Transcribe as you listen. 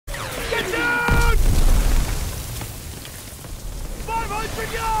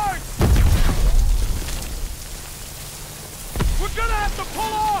200 yards! We're gonna have to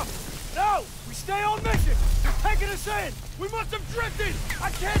pull off! No! We stay on mission! They're taking us in! We must have drifted! I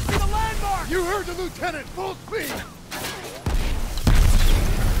can't see the landmark! You heard the lieutenant! Full speed!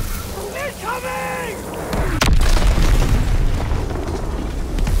 Incoming!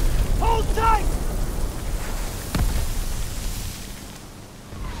 Hold tight!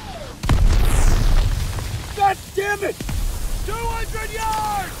 God damn it! 200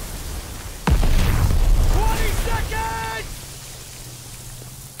 yards! 20 seconds!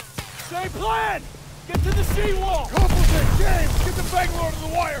 Same plan! Get to the seawall! Completon, James! Get the Bangalore to the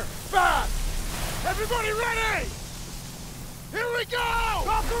wire! Fast! Everybody ready! Here we go!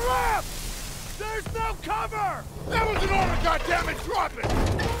 Drop the ramp! There's no cover! That was an order, goddammit! Drop it!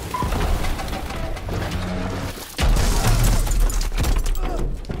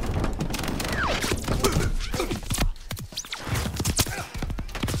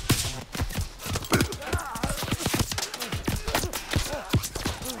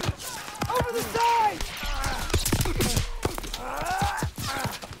 Over the side!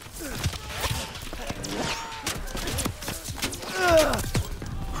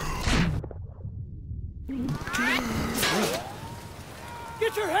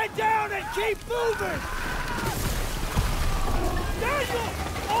 Get your head down and keep moving! Daniel!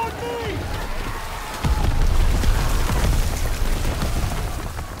 On me!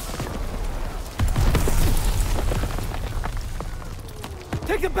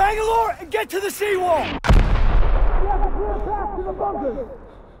 Take the Bangalore and get to the seawall! We have a clear path to the bunker!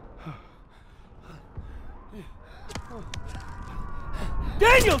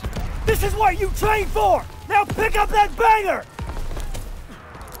 Daniel! This is what you trained for! Now pick up that banger!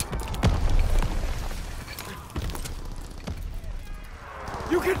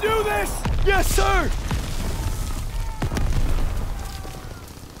 You can do this! Yes, sir!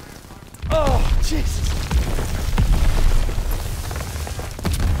 Oh, Jesus!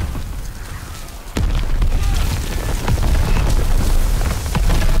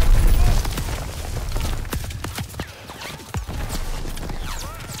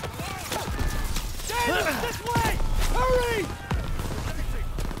 Daniel, this way! Hurry!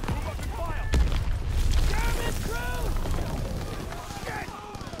 Move up and file! Damn it, crew!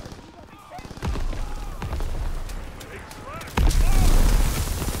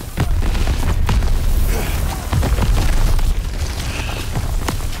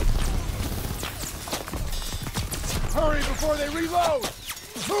 Hurry before they reload!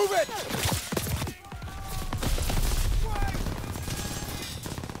 Move it!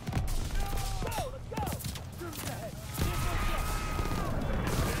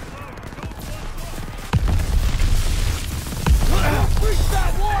 Reach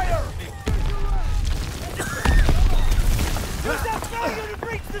that wire! Use that failure to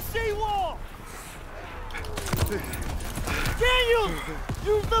breach the seawall! Daniel!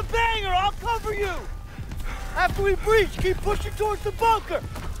 Use the banger! I'll cover you! After we breach, keep pushing towards the bunker!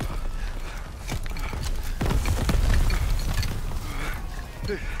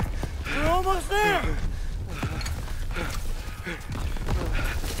 We're almost there!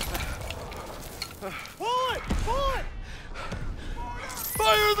 Pull it! Pull it!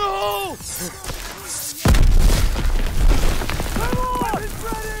 Fire the hole! Come on! It's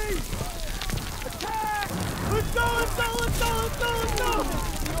ready! Attack! Let's go! Let's go! Let's go! Let's go! Let's go!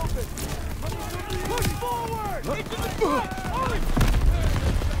 Push forward! Into the front!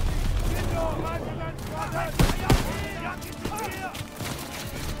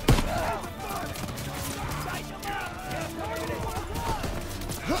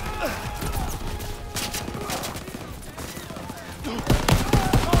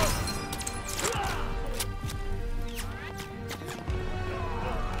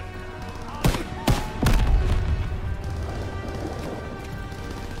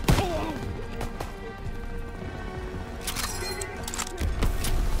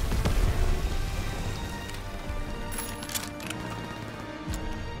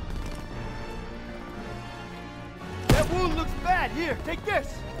 That wound looks bad. Here, take this.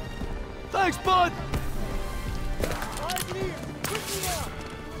 Thanks, bud.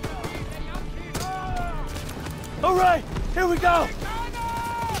 All right, here we go.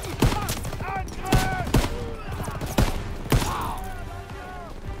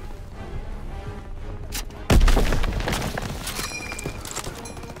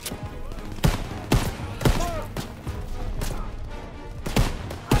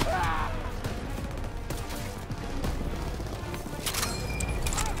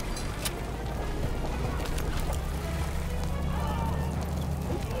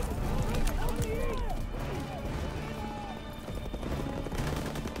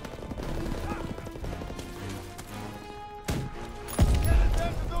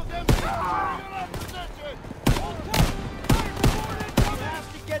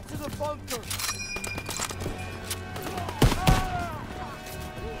 bunker!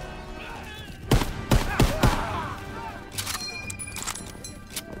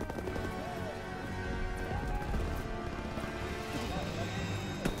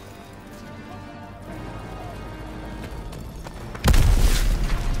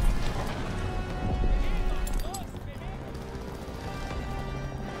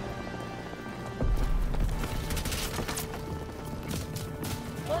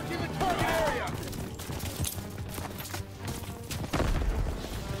 Marking the target area!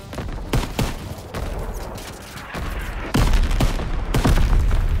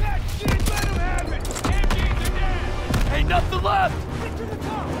 That shit, let him have it! Engines are down! Ain't nothing left! Get to the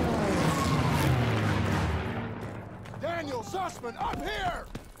top! Daniel, Sussman, up here!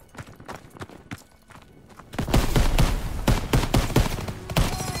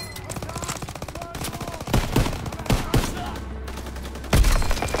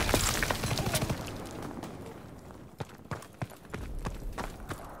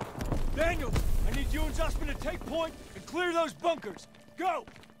 Daniel, I need you and Zussman to take point and clear those bunkers. Go!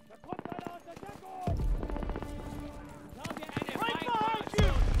 Right behind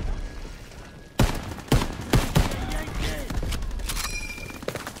you!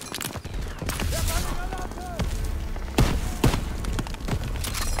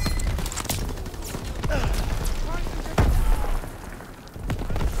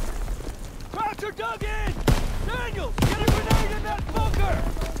 Croucher dug in! Daniel, get a grenade in that bunker!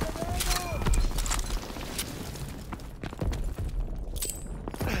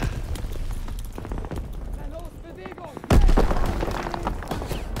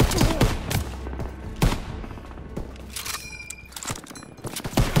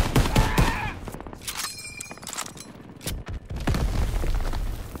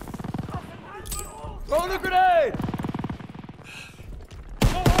 Throw the grenade!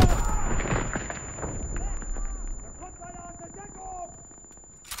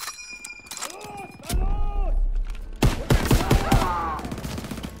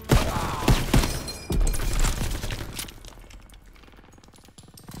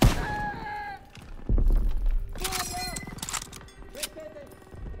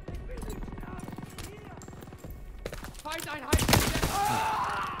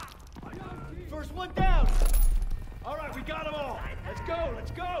 First one down! All right, we got them all. Let's go,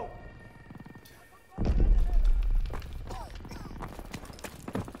 let's go!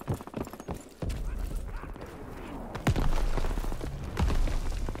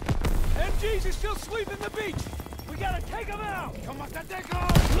 MGs are still sweeping the beach! We gotta take them out! Come on, take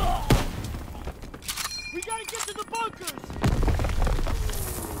off! We gotta get to the bunkers!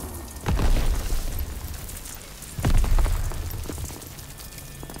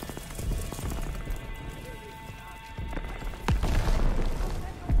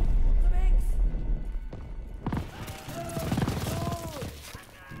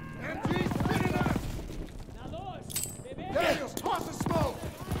 Daniels, toss the smoke!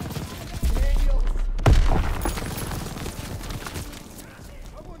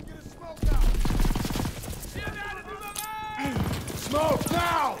 Someone get a smoke out! Smoke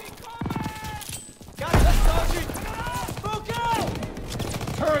now! Got it, Sergeant! Smoke out!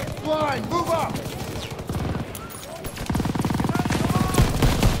 Turret's blind! Move up!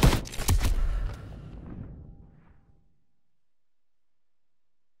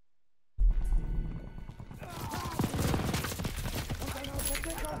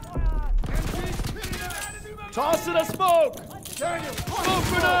 Toss it a smoke! Daniel, Smoke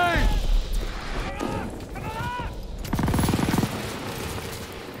grenade!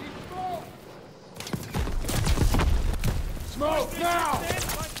 smoke now!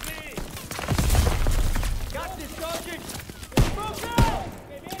 Got this, Sergeant! Smoke out!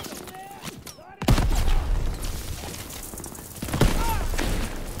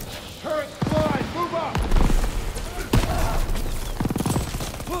 Turret's blind! Move up!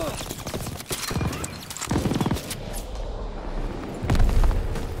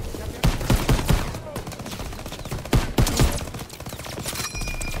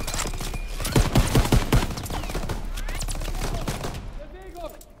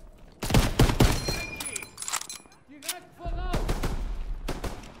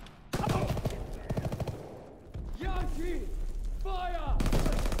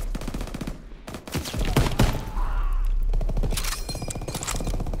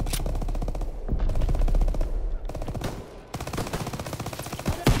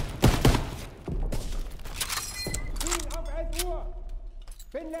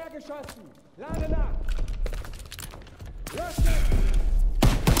 Bin leer geschossen. Lade nach. Los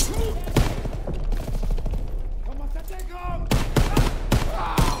Come on, take off!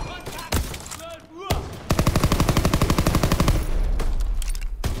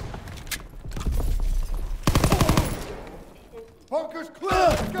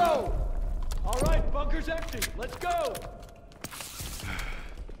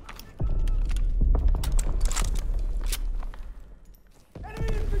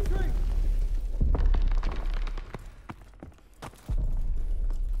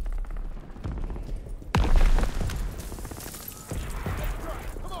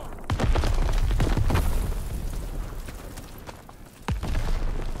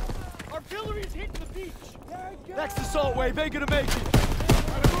 assault wave ain't gonna make it.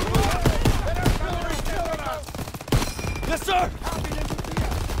 Yes, sir!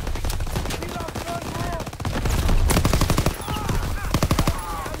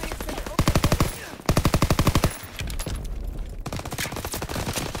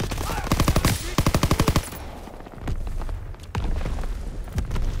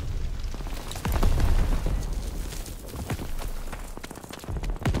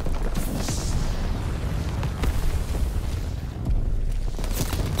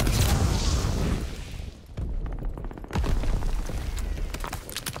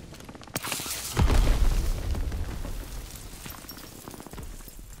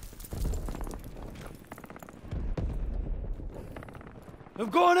 I'm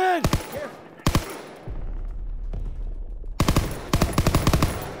going in!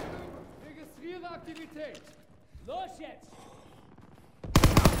 Registriere Aktivität! Los jetzt!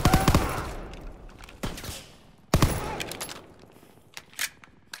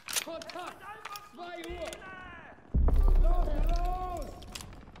 Kontakt! 2 Uhr! Los, los!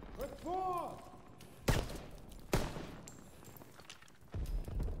 Rück vor!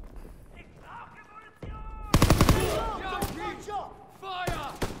 Ich brauche Munition! Fire!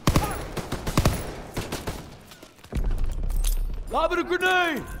 Lob it a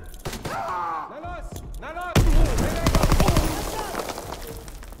grenade! Na los! Na los!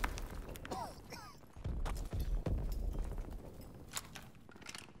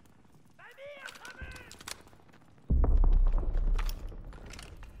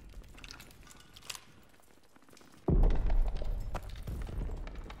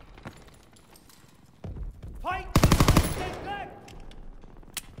 Fight! Steht weg!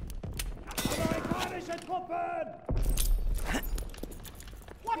 Amerikanische Truppen!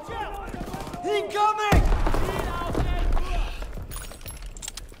 Watch out! Incoming!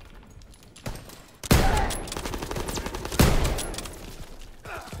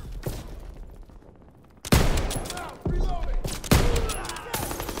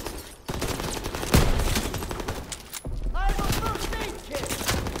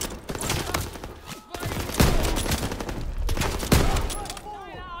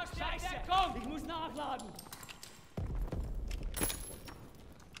 Ich muss nachladen.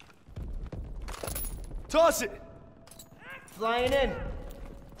 Toss it! Flying in.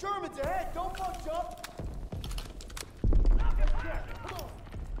 Germans ahead! Don't bunch up!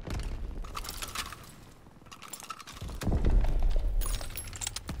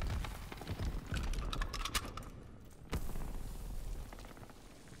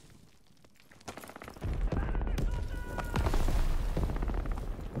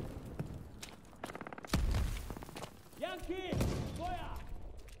 Yankee, Feuer!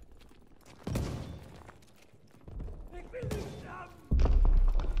 Ich will nicht sterben!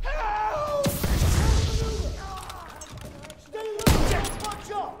 Help! Stay low!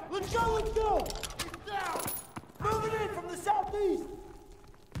 Bunch up! Let's go, let's go! He's down! Moving in from the southeast!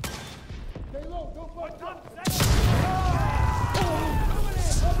 Stay low, don't bunch up!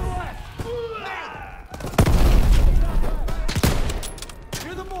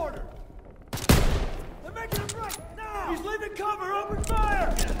 Near the mortar! They're making him right now! He's leaving cover! Open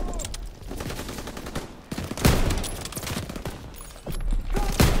fire!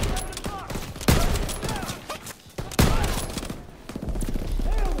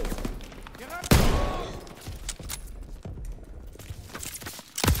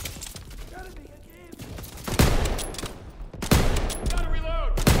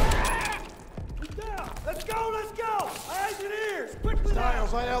 Let's go! Eyes and ears! Quickly now!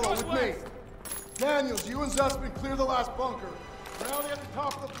 Stiles, Aiello, with me. Daniels, you and Zussman clear the last bunker. Rally at the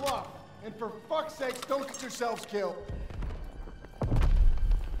top of the bluff. And for fuck's sakes, don't get yourselves killed.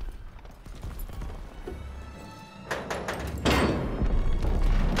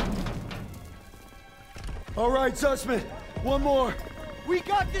 All right, Zussman. One more. We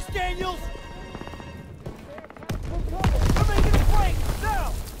got this, Daniels! We're making a break!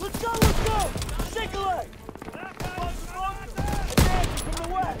 Now! Let's go! Shake a leg! From the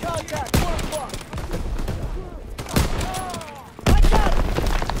west! Contact! 1 o'clock! I got it!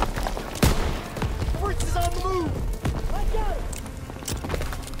 Fritz is on the move! I got it!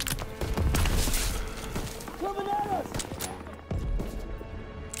 Coming at us!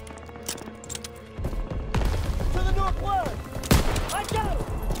 To the northwest! I got him!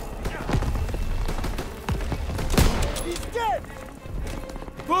 He's dead!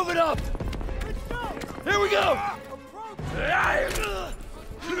 Move it up! Here we go!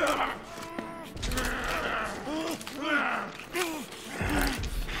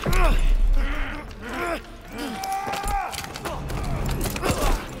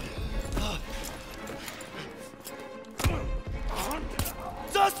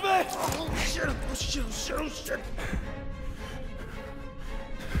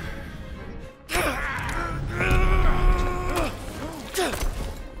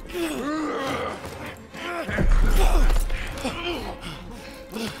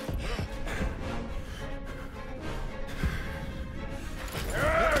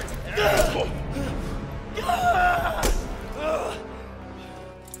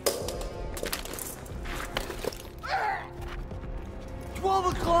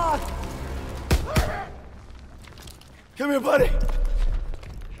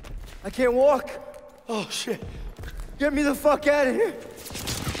 I can't walk. Oh, shit. Get me the fuck out of here.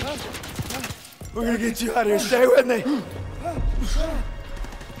 We're gonna get you out of here. Stay with me.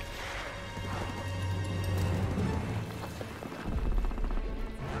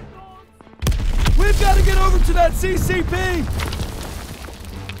 We've got to get over to that CCP.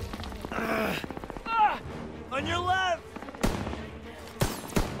 On your left.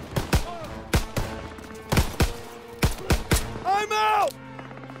 I'm out.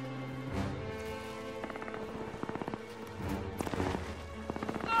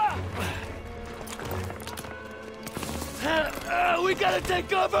 We gotta take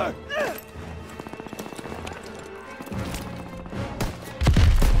cover!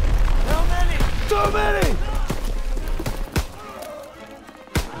 How many? Too many!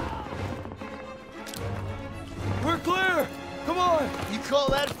 We're clear! Come on! You call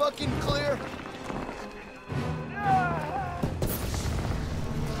that fucking clear?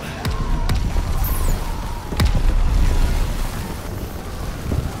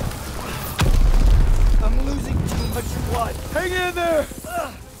 I'm losing too much blood. Hang in there!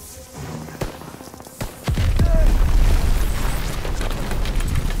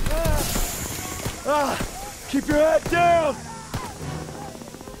 Keep your head down!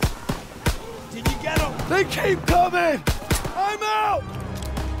 Did you get him? They keep coming! I'm out!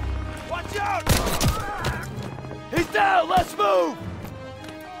 Watch out! He's down! Let's move!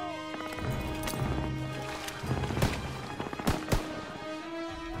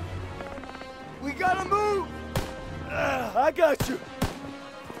 We gotta move! I got you!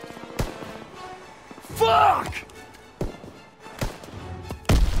 Fuck!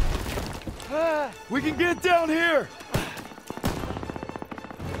 We can get down here!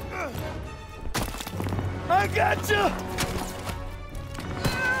 I got you!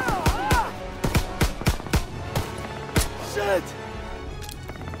 Shit!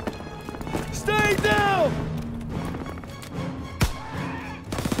 Stay down!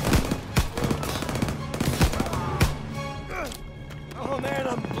 Oh man,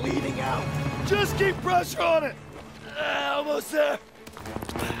 I'm bleeding out. Just keep pressure on it. Almost there.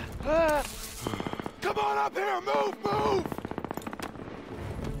 Come on up here, move, move!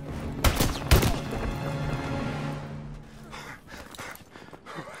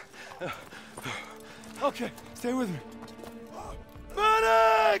 Okay, stay with me.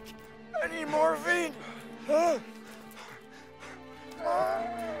 Medic! I need morphine.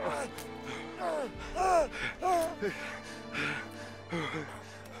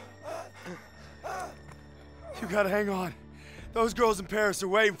 You gotta hang on. Those girls in Paris are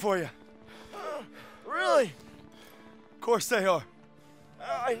waiting for you. Really? Of course they are.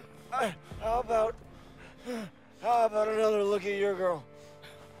 How about another look at your girl?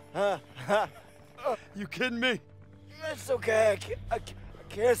 You kidding me? It's okay. I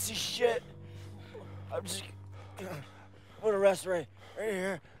can't see shit. I'm just gonna rest right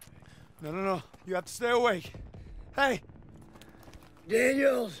here. No. You have to stay awake. Hey,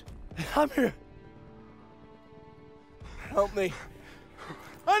 Daniels, I'm here. help me.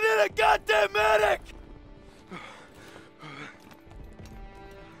 I need a goddamn medic!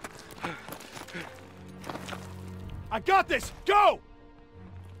 I got this! Go!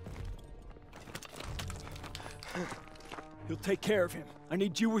 You'll take care of him. I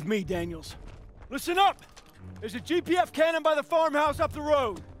need you with me, Daniels. Listen up! There's a GPF cannon by the farmhouse up the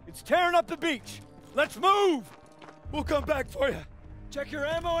road. It's tearing up the beach. Let's move! We'll come back for you. Check your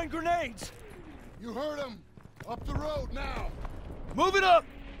ammo and grenades. You heard him. Up the road now. Move it up!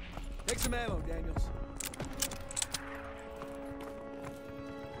 Take some ammo, Daniels.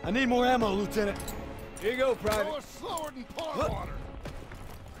 I need more ammo, Lieutenant. Here you go, Private. Go slower than pond water.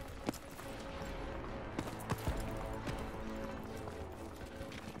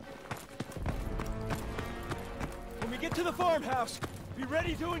 When we get to the farmhouse, be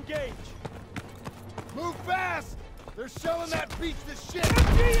ready to engage. Move fast! They're shelling that beach to shit!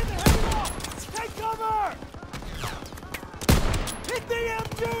 MG in the head! Take cover! Hit the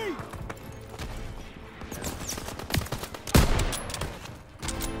MG!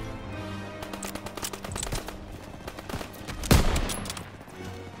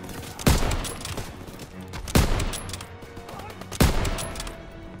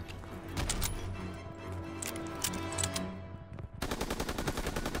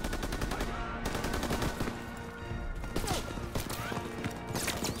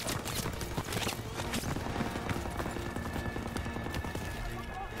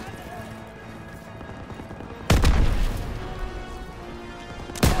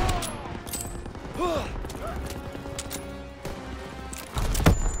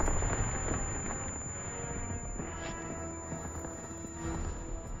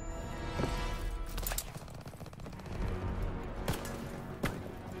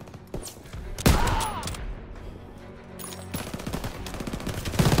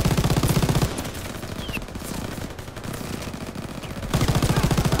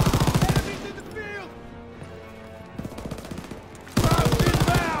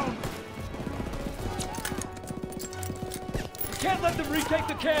 them retake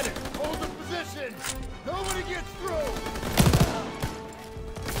the cannon. Hold the position! Nobody gets through!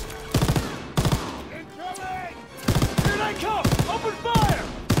 Incoming! Here they come! Open fire!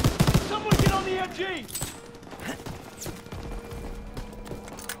 Someone get on the MG!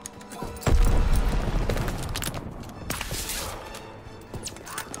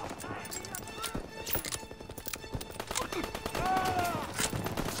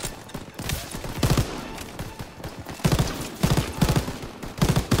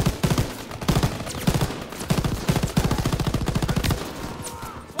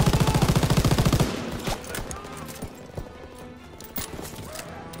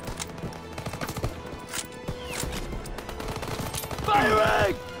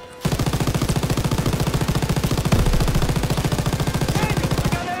 Firing! Daniel, I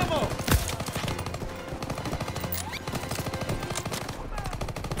got ammo!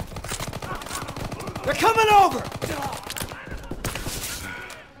 They're coming over!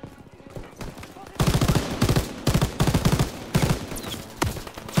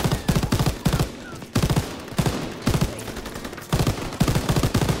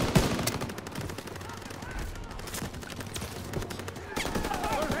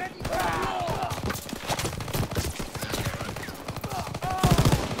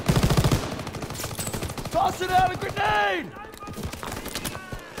 Toss it out, a grenade!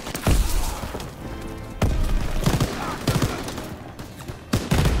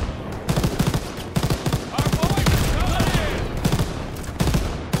 Our boys are coming in!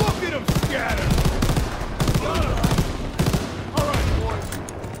 Look at them scatter! All right, boys.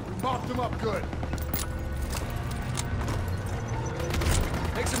 We mopped them up good.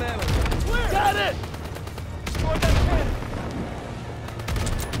 Take some ammo. Got it! Destroy that cannon!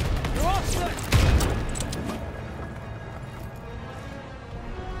 You're all set!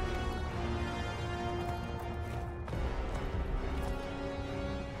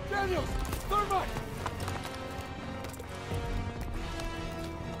 Daniels! Thermite!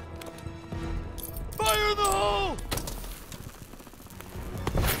 Fire in the hole!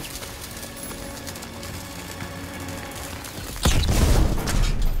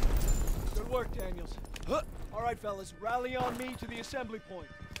 Good work, Daniels. All right, fellas, rally on me to the assembly point.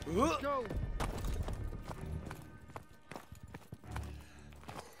 Go!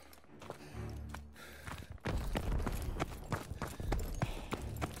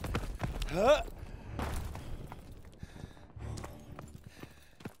 Huh?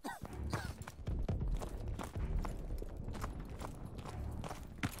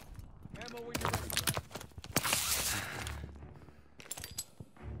 Ammo when you're ready.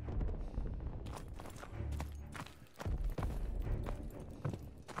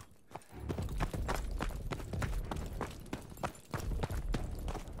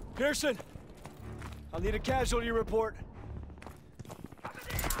 Pearson, I'll need a casualty report.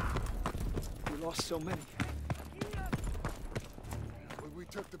 We lost so many. We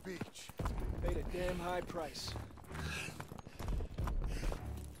took the beach. Paid a damn high price.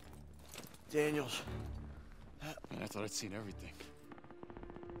 Daniels. Man, I thought I'd seen everything.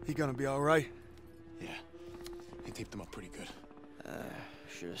 He gonna be all right? Yeah, he taped them up pretty good.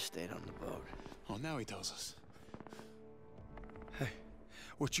 Should have stayed on the boat. Oh, now he tells us. Hey,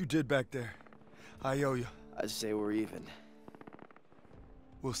 what you did back there, I owe you. I'd say we're even.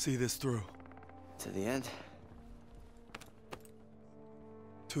 We'll see this through. To the end?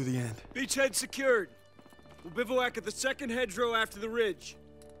 To the end. Beachhead secured. We'll bivouac at the second hedgerow after the ridge.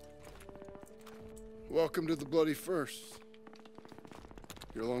 Welcome to the bloody first.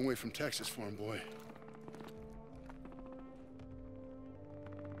 You're a long way from Texas, farm boy.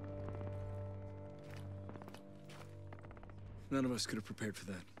 None of us could have prepared for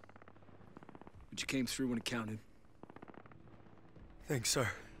that. But you came through when it counted. Thanks, sir.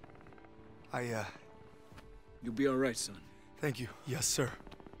 You'll be all right, son. Thank you. Yes, sir.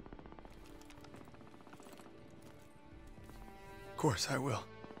 Of course I will.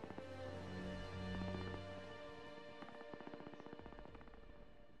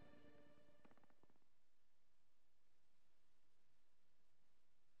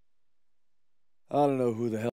 I don't know who the hell